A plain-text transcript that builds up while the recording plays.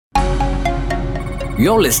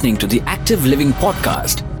You're listening to the Activ Living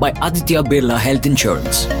podcast by Aditya Birla Health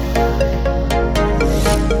Insurance.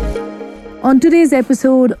 On today's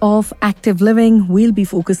episode of Activ Living, we'll be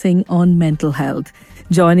focusing on mental health.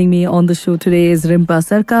 Joining me on the show today is Rimpa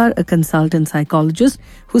Sarkar, a consultant psychologist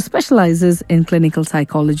who specializes in clinical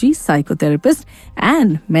psychology, psychotherapist,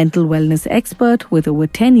 and mental wellness expert with over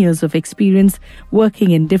 10 years of experience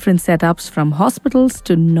working in different setups from hospitals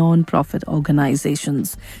to non-profit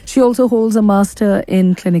organizations. She also holds a master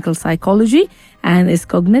in clinical psychology and is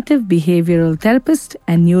cognitive behavioral therapist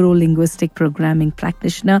and neuro-linguistic programming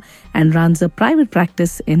practitioner and runs a private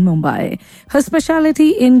practice in Mumbai. Her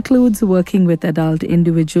specialty includes working with adult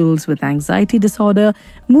individuals with anxiety disorder,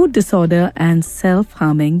 mood disorder, and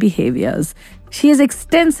self-harming behaviors. She has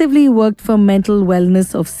extensively worked for mental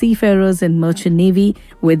wellness of seafarers in Merchant Navy.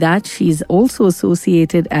 With that, she is also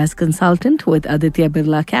associated as consultant with Aditya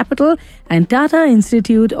Birla Capital and Tata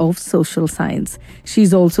Institute of Social Science.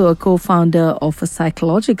 She's also a co-founder of a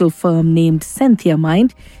psychological firm named Senthia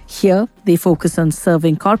Mind. Here, they focus on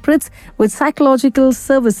serving corporates with psychological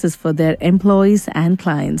services for their employees and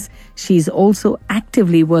clients. She's also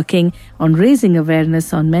actively working on raising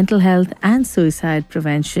awareness on mental health and suicide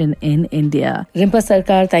prevention in India. Rimpa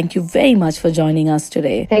Sarkar, thank you very much for joining us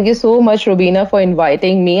today. Thank you so much, Robina, for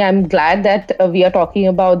inviting me. I'm glad that we are talking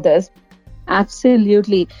about this.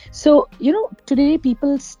 Absolutely. So, today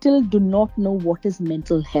people still do not know what is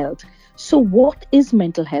mental health. So what is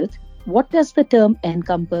mental health? What does the term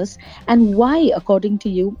encompass, and why, according to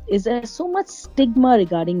you, is there so much stigma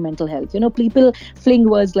regarding mental health? People fling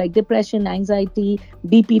words like depression, anxiety,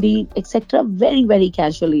 BPD, etc. very, very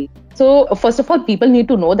casually. So first of all, people need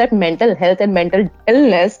to know that mental health and mental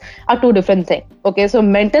illness are two different things. Okay, so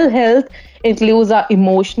mental health includes our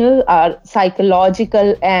emotional, our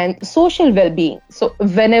psychological, and social well-being. So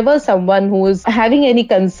whenever someone who is having any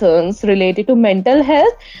concerns related to mental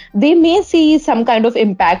health, they may see some kind of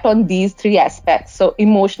impact on these three aspects. So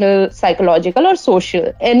emotional, psychological, or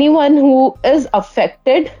social. Anyone who is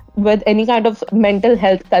affected with any kind of mental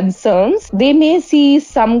health concerns, they may see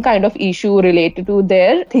some kind of issue related to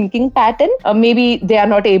their thinking pattern. Maybe they are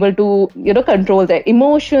not able to, control their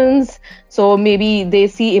emotions. So maybe they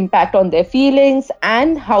see impact on their feelings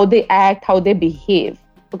and how they act, how they behave.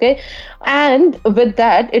 Okay. And with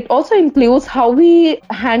that, it also includes how we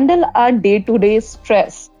handle our day-to-day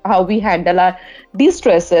stress, how we handle our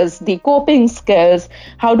de-stresses, the coping skills,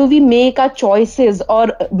 how do we make our choices,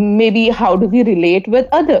 or maybe how do we relate with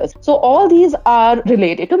others. So all these are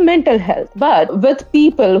related to mental health. But with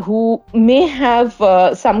people who may have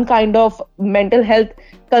some kind of mental health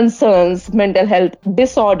concerns, mental health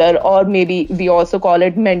disorder, or maybe we also call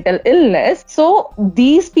it mental illness. So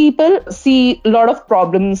these people see a lot of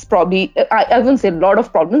problems, probably, I wouldn't say a lot of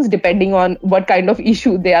problems depending on what kind of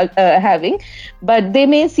issue they are having, but they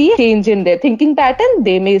may see a change in their thinking pattern,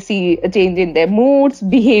 they may see a change in their moods,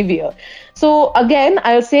 behavior. So again,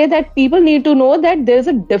 I'll say that people need to know that there's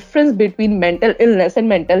a difference between mental illness and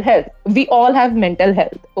mental health. We all have mental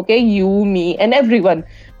health, okay? You, me, and everyone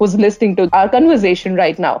who's listening to our conversation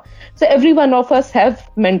right now. So every one of us have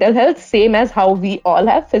mental health, same as how we all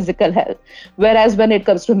have physical health. Whereas when it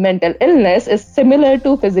comes to mental illness, it's similar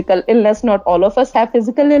to physical illness. Not all of us have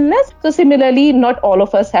physical illness. So similarly, not all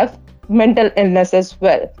of us have mental illness as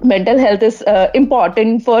well. Mental health is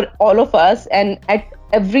important for all of us and at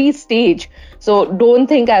every stage. So don't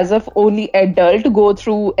think as if only adults go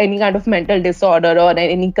through any kind of mental disorder or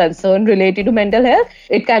any concern related to mental health.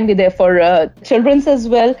 It can be there for children as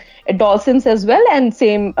well, adolescents as well, and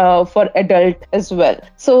same for adult as well.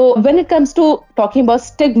 So when it comes to talking about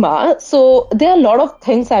stigma, so there are a lot of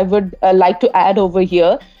things I would like to add over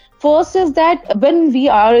here. First is that when we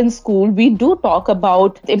are in school, we do talk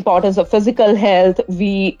about the importance of physical health.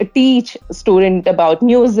 We teach students about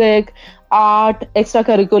music, art,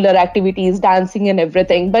 extracurricular activities, dancing and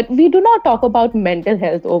everything, but we do not talk about mental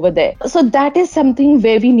health over there. So that is something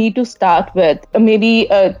where we need to start with. Maybe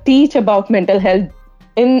teach about mental health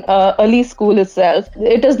in early school itself.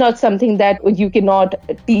 It is not something that you cannot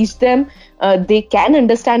teach them. They can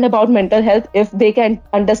understand about mental health. If they can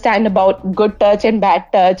understand about good touch and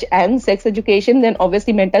bad touch and sex education, then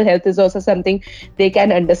obviously mental health is also something they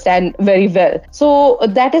can understand very well. So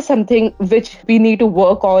that is something which we need to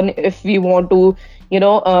work on if we want to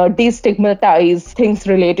destigmatize things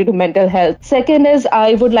related to mental health. Second is,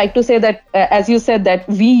 I would like to say that, as you said, that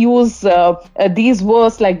we use these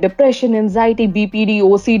words like depression, anxiety, BPD,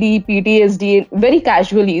 OCD, PTSD very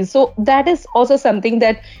casually. So that is also something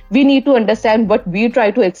that we need to understand. What we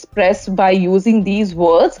try to express by using these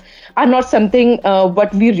words are not something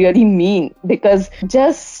what we really mean, because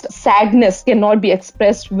just sadness cannot be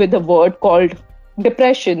expressed with a word called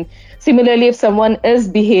depression. Similarly, if someone is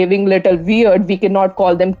behaving little weird, we cannot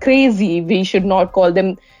call them crazy. We should not call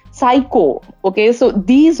them psycho. Okay, so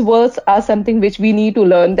these words are something which we need to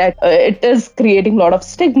learn, that it is creating a lot of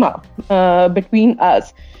stigma between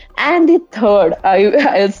us. And the third,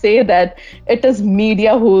 I'll say that it is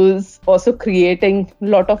media who's also creating a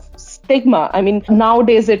lot of stigma. I mean,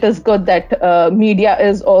 nowadays it is good that media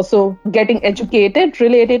is also getting educated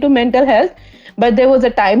related to mental health. But there was a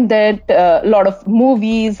time that a lot of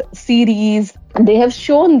movies, series, they have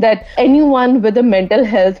shown that anyone with a mental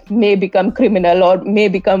health may become criminal or may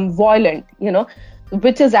become violent,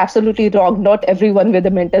 which is absolutely wrong. Not everyone with a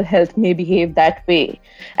mental health may behave that way.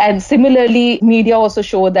 And similarly, media also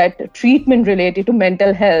show that treatment related to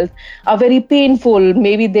mental health are very painful.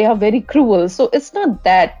 Maybe they are very cruel. So it's not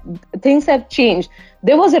that. Things have changed.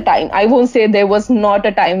 There was a time, I won't say there was not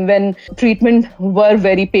a time when treatment were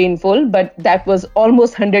very painful, but that was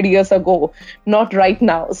almost 100 years ago, not right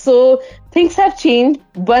now. So things have changed.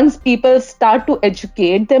 Once people start to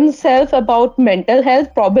educate themselves about mental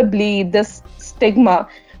health, probably this stigma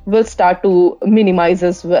will start to minimize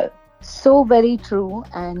as well. So very true.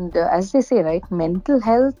 And as they say, right, mental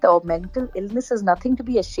health or mental illness is nothing to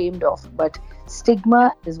be ashamed of, but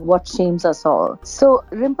stigma is what shames us all. So,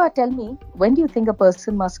 Rimpa, tell me, when do you think a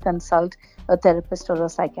person must consult a therapist or a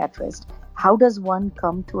psychiatrist? How does one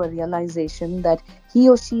come to a realization that he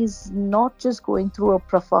or she is not just going through a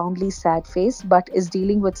profoundly sad phase, but is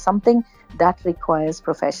dealing with something that requires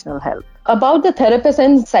professional help? About the therapist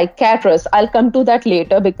and psychiatrist, I'll come to that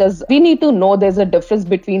later, because we need to know there's a difference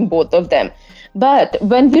between both of them. But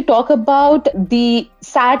when we talk about the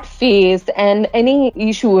sad phase and any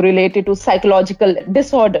issue related to psychological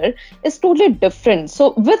disorder, is totally different.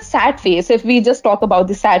 So with sad phase, if we just talk about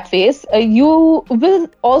the sad phase, you will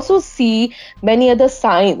also see many other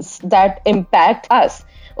signs that impact us.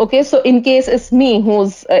 Okay, so in case it's me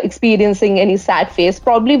who's experiencing any sad phase,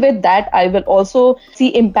 probably with that, I will also see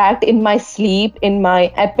impact in my sleep, in my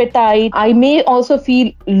appetite. I may also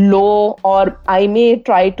feel low, or I may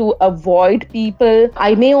try to avoid people.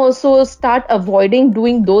 I may also start avoiding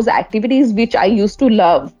doing those activities which I used to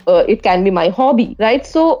love. It can be my hobby, right?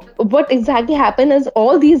 So what exactly happened is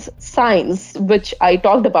all these signs which I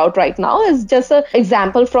talked about right now is just an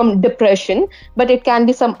example from depression, but it can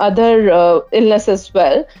be some other illness as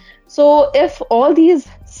well. So if all these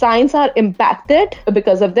signs are impacted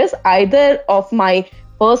because of this, either of my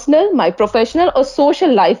personal, my professional or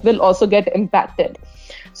social life will also get impacted.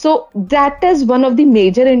 So that is one of the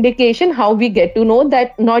major indication how we get to know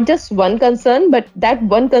that not just one concern, but that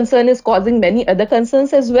one concern is causing many other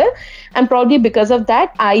concerns as well. And probably because of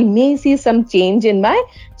that, I may see some change in my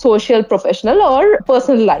social, professional or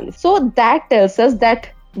personal life. So that tells us that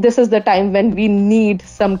this is the time when we need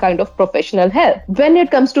some kind of professional help. When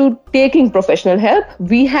it comes to taking professional help,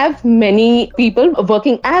 we have many people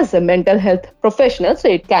working as a mental health professional. So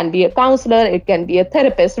it can be a counselor, it can be a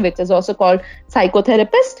therapist, which is also called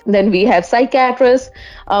psychotherapist. Then we have psychiatrists,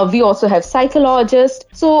 we also have psychologists.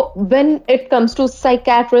 So when it comes to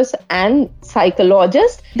psychiatrists and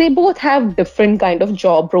psychologists, they both have different kind of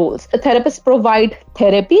job roles. The therapists provide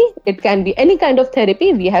therapy. It can be any kind of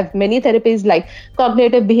therapy. We have many therapies like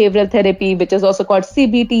cognitive behavioral therapy, which is also called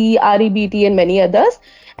CBT, REBT, and many others.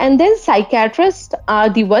 And then psychiatrists are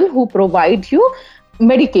the one who provide you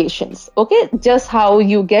medications. Okay, just how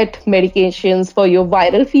you get medications for your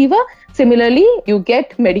viral fever, similarly, you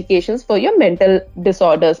get medications for your mental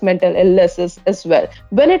disorders, mental illnesses as well.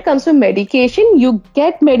 When it comes to medication, you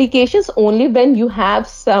get medications only when you have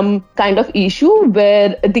some kind of issue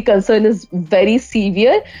where the concern is very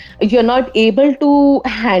severe. You're not able to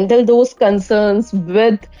handle those concerns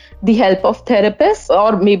with the help of therapists,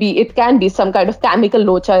 or maybe it can be some kind of chemical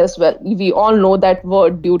locha as well. We all know that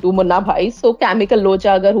word due to Munna Bhai. So chemical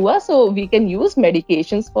locha agar hua, so we can use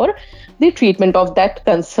medications for the treatment of that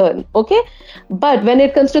concern. Okay, but when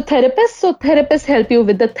it comes to therapists, so therapists help you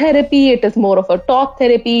with the therapy. It is more of a talk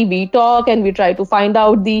therapy. We talk and we try to find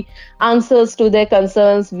out the answers to their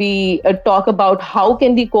concerns. We talk about how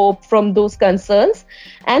can we cope from those concerns,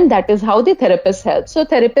 and that is how the therapist helps. So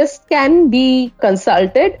therapists can be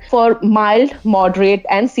consulted for mild, moderate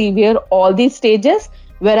and severe, all these stages,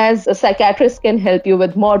 whereas a psychiatrist can help you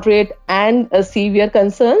with moderate and severe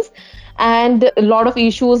concerns. And a lot of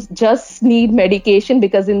issues just need medication,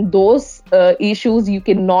 because in those issues you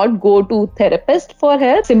cannot go to therapist for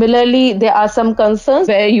help. Similarly, there are some concerns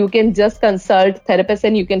where you can just consult therapist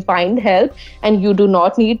and you can find help and you do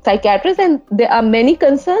not need psychiatrist. And there are many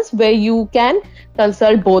concerns where you can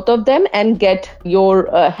consult both of them and get your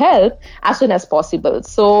help as soon as possible.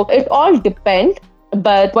 So it all depends.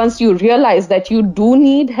 But once you realize that you do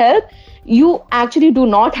need help, you actually do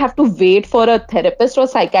not have to wait for a therapist or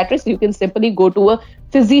psychiatrist. You can simply go to a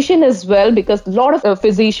physician as well, because a lot of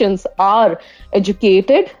physicians are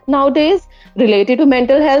educated nowadays related to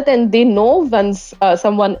mental health, and they know once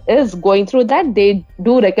someone is going through that, they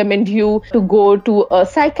do recommend you to go to a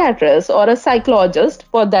psychiatrist or a psychologist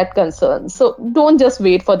for that concern. So don't just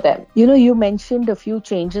wait for them. You mentioned a few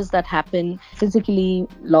changes that happen physically: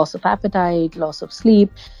 loss of appetite, loss of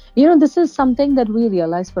sleep. This is something that we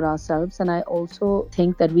realize for ourselves. And I also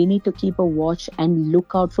think that we need to keep a watch and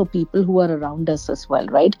look out for people who are around us as well,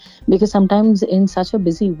 right? Because sometimes in such a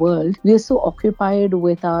busy world, we are so occupied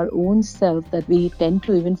with our own self that we tend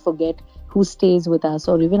to even forget who stays with us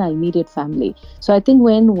or even our immediate family. So I think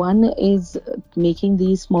when one is making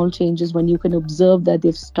these small changes, when you can observe that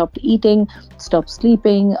they've stopped eating, stopped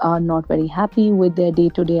sleeping, are not very happy with their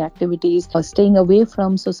day-to-day activities, or staying away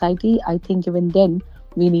from society, I think even then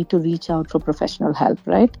we need to reach out for professional help,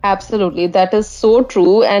 right? Absolutely. That is so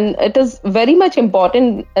true. And it is very much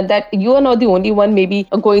important that you are not the only one maybe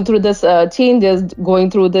going through this changes,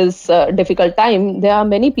 going through this difficult time. There are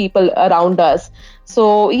many people around us.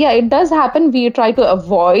 So yeah, it does happen. We try to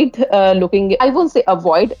avoid looking, I won't say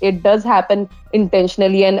avoid, it does happen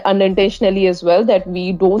intentionally and unintentionally as well, that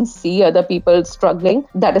we don't see other people struggling.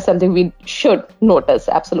 That is something we should notice.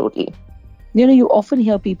 Absolutely. You often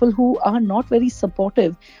hear people who are not very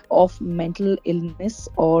supportive of mental illness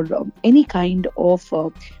or any kind of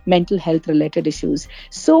mental health related issues.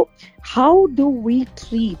 So how do we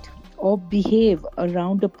treat or behave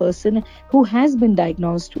around a person who has been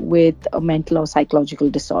diagnosed with a mental or psychological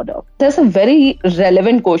disorder? That's a very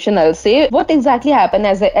relevant question, I'll say. What exactly happened,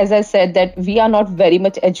 as I said, that we are not very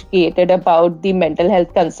much educated about the mental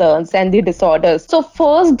health concerns and the disorders. So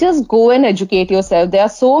first, just go and educate yourself. There are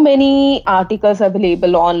so many articles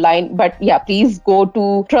available online, but yeah, please go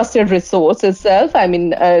to trusted resource itself. I mean,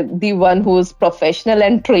 the one who's professional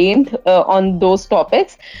and trained on those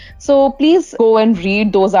topics. So please go and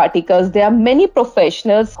read those articles. There are many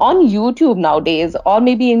professionals on YouTube nowadays, or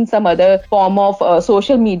maybe in some other form of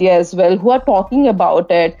social media as well, who are talking about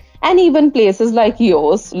it. And even places like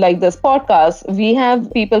yours, like this podcast, we have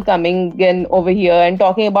people coming in over here and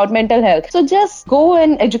talking about mental health. So just go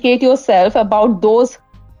and educate yourself about those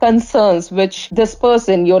concerns which this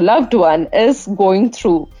person, your loved one, is going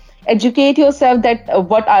through. Educate yourself that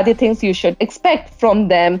what are the things you should expect from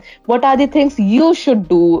them, what are the things you should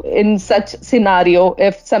do in such scenario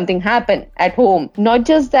if something happened at home. Not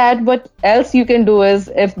just that, what else you can do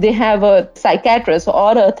is, if they have a psychiatrist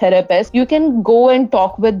or a therapist, you can go and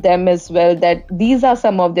talk with them as well, that these are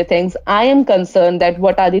some of the things I am concerned, that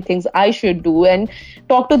what are the things I should do, and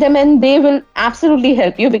talk to them, and they will absolutely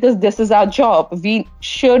help you, because this is our job. We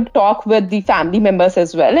should talk with the family members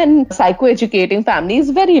as well, and psychoeducating family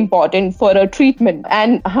is very important for a treatment,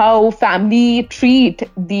 and how family treat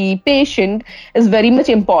the patient is very much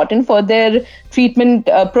important for their treatment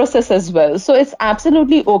process as well. So it's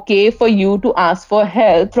absolutely okay for you to ask for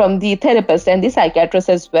help from the therapist and the psychiatrist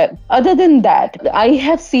as well. Other than that, I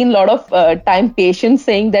have seen a lot of time patients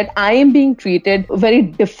saying that I am being treated very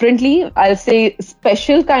differently. I'll say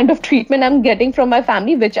special kind of treatment I'm getting from my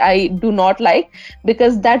family, which I do not like,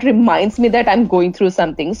 because that reminds me that I'm going through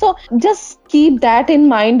something. So just keep that in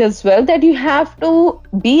mind as well, that you have to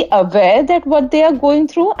be aware that what they are going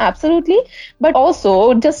through, absolutely, but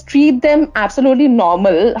also just treat them absolutely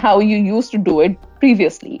normal, how you used to do it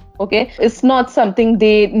previously. Okay, it's not something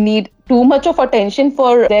they need too much of attention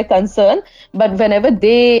for their concern, but whenever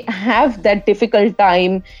they have that difficult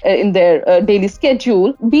time in their daily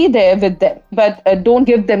schedule, be there with them, but don't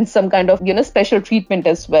give them some kind of special treatment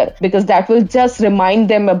as well, because that will just remind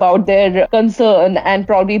them about their concern, and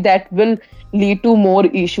probably that will lead to more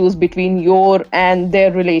issues between your and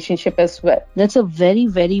their relationship as well. That's a very,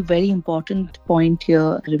 very, very important point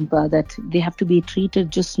here, Rimpa, that they have to be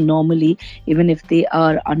treated just normally, even if they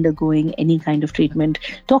are undergoing any kind of treatment.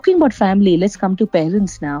 Talking about family, let's come to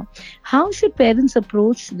parents now. How should parents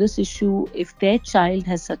approach this issue if their child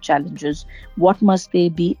has such challenges? What must they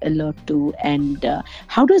be alert to? And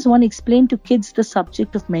how does one explain to kids the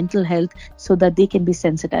subject of mental health so that they can be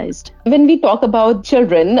sensitized? When we talk about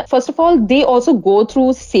children, first of all, they also go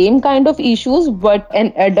through same kind of issues what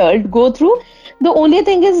an adult go through. The only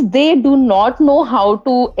thing is they do not know how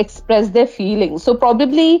to express their feelings. So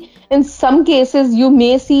probably in some cases you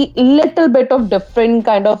may see little bit of different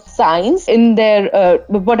kind of signs in their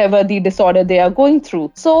whatever the disorder they are going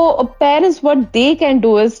through. So parents, what they can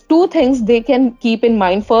do is two things they can keep in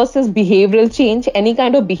mind. First is behavioral change. Any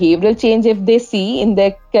kind of behavioral change if they see in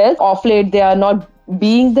their kids. Of late they are not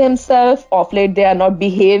being themselves. Of late, they are not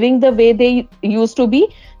behaving the way they used to be.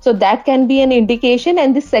 So that can be an indication.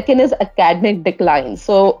 And the second is academic decline.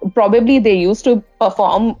 So probably they used to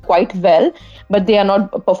perform quite well, but they are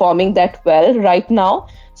not performing that well right now.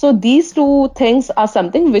 So these two things are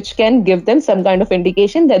something which can give them some kind of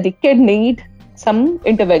indication that the kid need some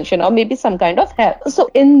intervention or maybe some kind of help. So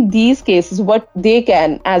in these cases, what they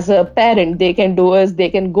can, as a parent, they can do is they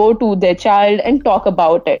can go to their child and talk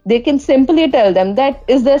about it. They can simply tell them that,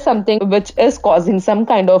 is there something which is causing some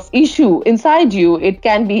kind of issue inside you? It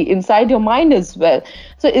can be inside your mind as well.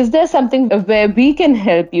 So is there something where we can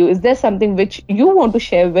help you? Is there something which you want to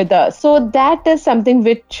share with us? So that is something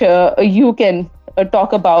which you can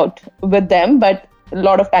talk about with them. But a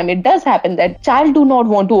lot of time it does happen that child do not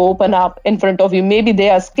want to open up in front of you. Maybe they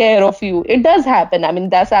are scared of you. It does happen. I mean,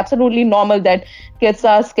 that's absolutely normal that kids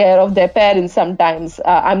are scared of their parents sometimes.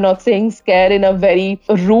 I'm not saying scared in a very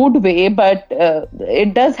rude way, but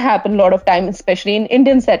it does happen a lot of time, especially in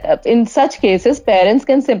Indian setups. In such cases, parents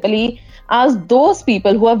can simply ask those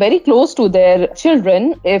people who are very close to their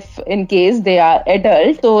children, if in case they are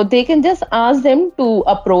adult, so they can just ask them to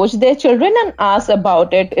approach their children and ask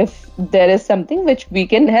about it if there is something which we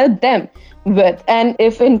can help them with. And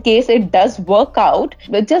if in case it does work out,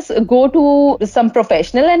 just go to some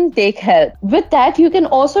professional and take help. With that, you can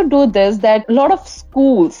also do this, that a lot of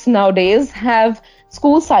schools nowadays have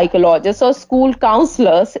school psychologists or school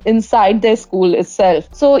counselors inside their school itself.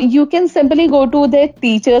 So you can simply go to their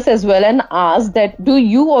teachers as well and ask that, do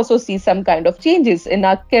you also see some kind of changes in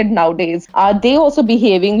our kid nowadays? Are they also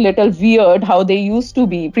behaving little weird how they used to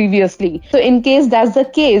be previously? So in case that's the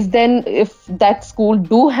case, then if that school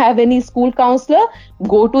do have any school counselor,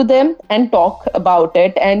 go to them and talk about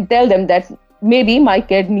it and tell them that maybe my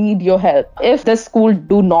kid need your help. If the school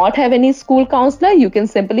do not have any school counselor, you can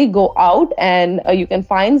simply go out and you can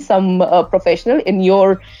find some professional in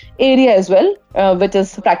your area as well, which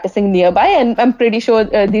is practicing nearby. And I'm pretty sure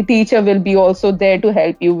the teacher will be also there to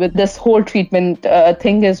help you with this whole treatment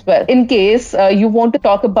thing as well. In case you want to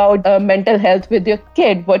talk about mental health with your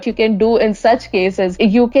kid, what you can do in such cases,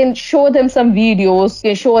 you can show them some videos, you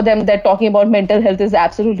can show them that talking about mental health is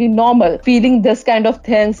absolutely normal. Feeling this kind of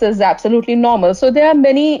things is absolutely normal. So there are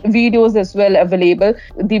many videos as well available.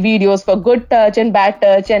 The videos for good touch and bad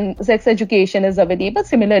touch and sex education is available.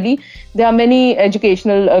 Similarly, there are many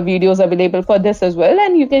educational videos available for this as well,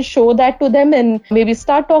 and you can show that to them and maybe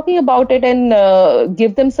start talking about it and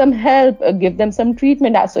give them some help, give them some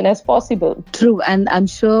treatment as soon as possible. True, and I'm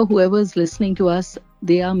sure whoever's listening to us,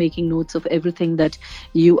 they are making notes of everything that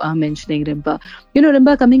you are mentioning, Rimpa. You know,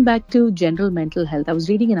 Rimpa, coming back to general mental health, I was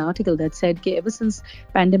reading an article that said that ever since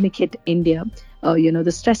pandemic hit India,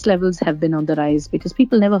 the stress levels have been on the rise because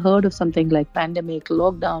people never heard of something like pandemic,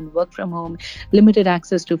 lockdown, work from home, limited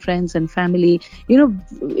access to friends and family.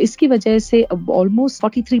 Iski wajah se almost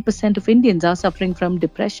 43% of Indians are suffering from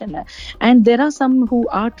depression. And there are some who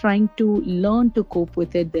are trying to learn to cope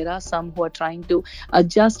with it. There are some who are trying to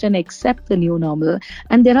adjust and accept the new normal.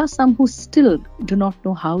 And there are some who still do not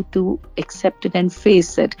know how to accept it and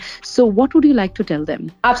face it. So what would you like to tell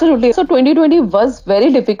them? Absolutely. So 2020 was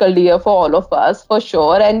very difficult year for all of us, for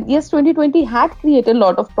sure. And yes, 2020 had created a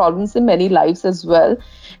lot of problems in many lives as well.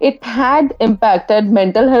 It had impacted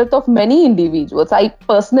mental health of many individuals. I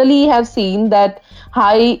personally have seen that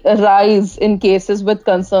high rise in cases with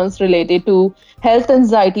concerns related to health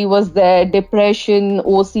anxiety was there, depression,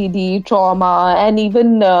 OCD, trauma, and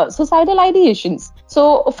even suicidal ideations.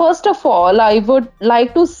 So first of all, I would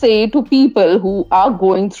like to say to people who are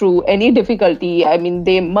going through any difficulty, I mean,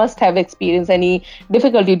 they must have experienced any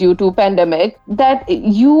difficulty due to pandemic, that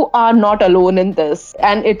you are not alone in this.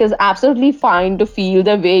 And it is absolutely fine to feel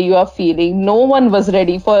the way you are feeling. No one was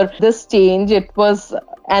ready for this change. It was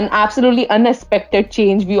an absolutely unexpected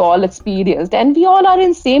change we all experienced, and we all are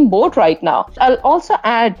in same boat right now. I'll also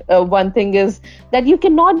add one thing is that you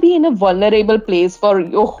cannot be in a vulnerable place for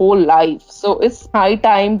your whole life. So it's high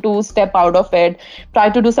time to step out of it. Try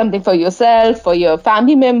to do something for yourself, for your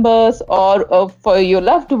family members, or for your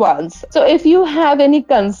loved ones. So if you have any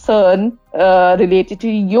concern related to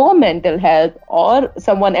your mental health or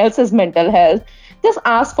someone else's mental health, just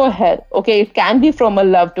ask for help. Okay, it can be from a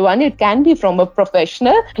loved one, it can be from a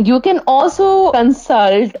professional. You can also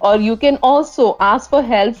consult, or you can also ask for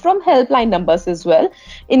help from helpline numbers as well.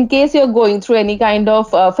 In case you're going through any kind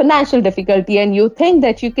of financial difficulty and you think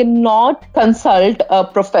that you cannot consult a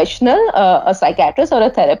professional, a psychiatrist or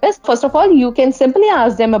a therapist, first of all, you can simply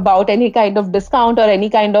ask them about any kind of discount or any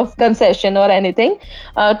kind of concession or anything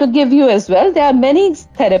to give you as well. There are many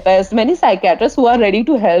therapists, many psychiatrists who are ready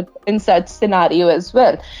to help in such scenario as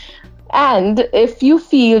well. And if you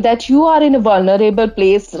feel that you are in a vulnerable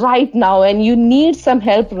place right now and you need some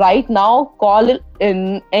help right now, call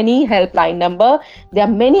in any helpline number. There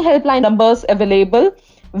are many helpline numbers available,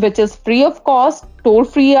 which is free of cost, toll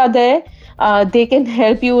free are there. They can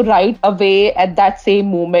help you right away at that same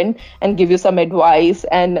moment and give you some advice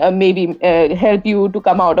and maybe help you to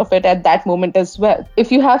come out of it at that moment as well.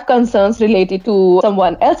 If you have concerns related to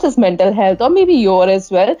someone else's mental health or maybe your as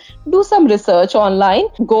well, do some research online,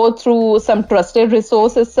 go through some trusted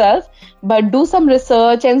resource itself, but do some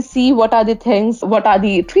research and see what are the things, what are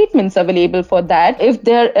the treatments available for that. If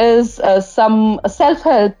there is some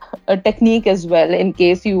self-help technique as well, in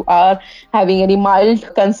case you are having any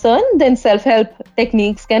mild concern, then self-help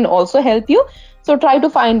techniques can also help you. So try to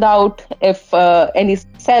find out if any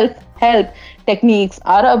self-help techniques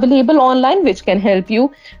are available online which can help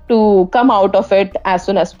you to come out of it as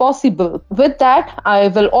soon as possible. With that, I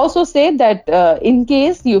will also say that in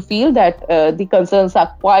case you feel that the concerns are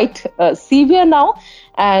quite severe now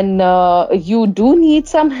and you do need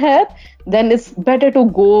some help, then it's better to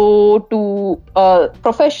go to a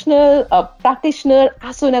professional, a practitioner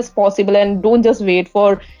as soon as possible and don't just wait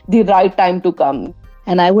for the right time to come.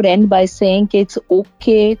 And I would end by saying it's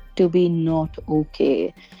okay to be not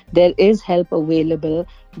okay. There is help available.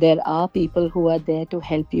 There are people who are there to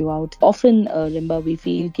help you out. Often, Rimba, we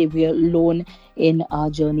feel that we are alone in our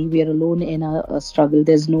journey. We are alone in our struggle.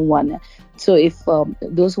 There's no one. So if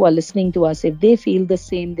those who are listening to us, if they feel the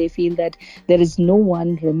same, they feel that there is no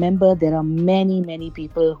one, remember there are many, many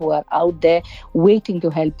people who are out there waiting to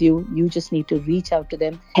help you. You just need to reach out to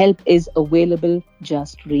them. Help is available.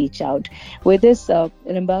 Just reach out. With this,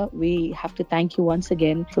 Rimba, we have to thank you once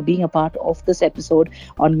again for being a part of this episode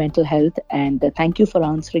on mental health, and thank you for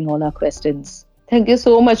answering all our questions. Thank you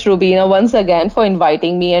so much, Rubina, once again for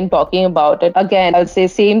inviting me and talking about it. Again, I'll say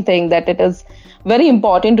same thing, that it is very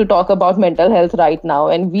important to talk about mental health right now,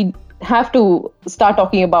 and we have to start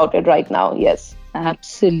talking about it right now. Yes.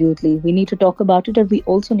 Absolutely. We need to talk about it, and we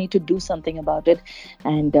also need to do something about it.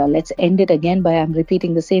 And let's end it again by I'm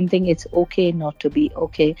repeating the same thing. It's okay not to be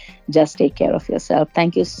okay. Just take care of yourself.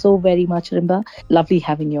 Thank you so very much, Rimba. Lovely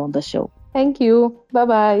having you on the show. Thank you.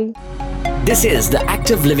 Bye-bye. This is the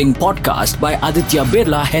Activ Living podcast by Aditya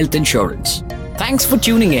Birla Health Insurance. Thanks for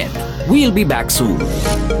tuning in. We'll be back soon.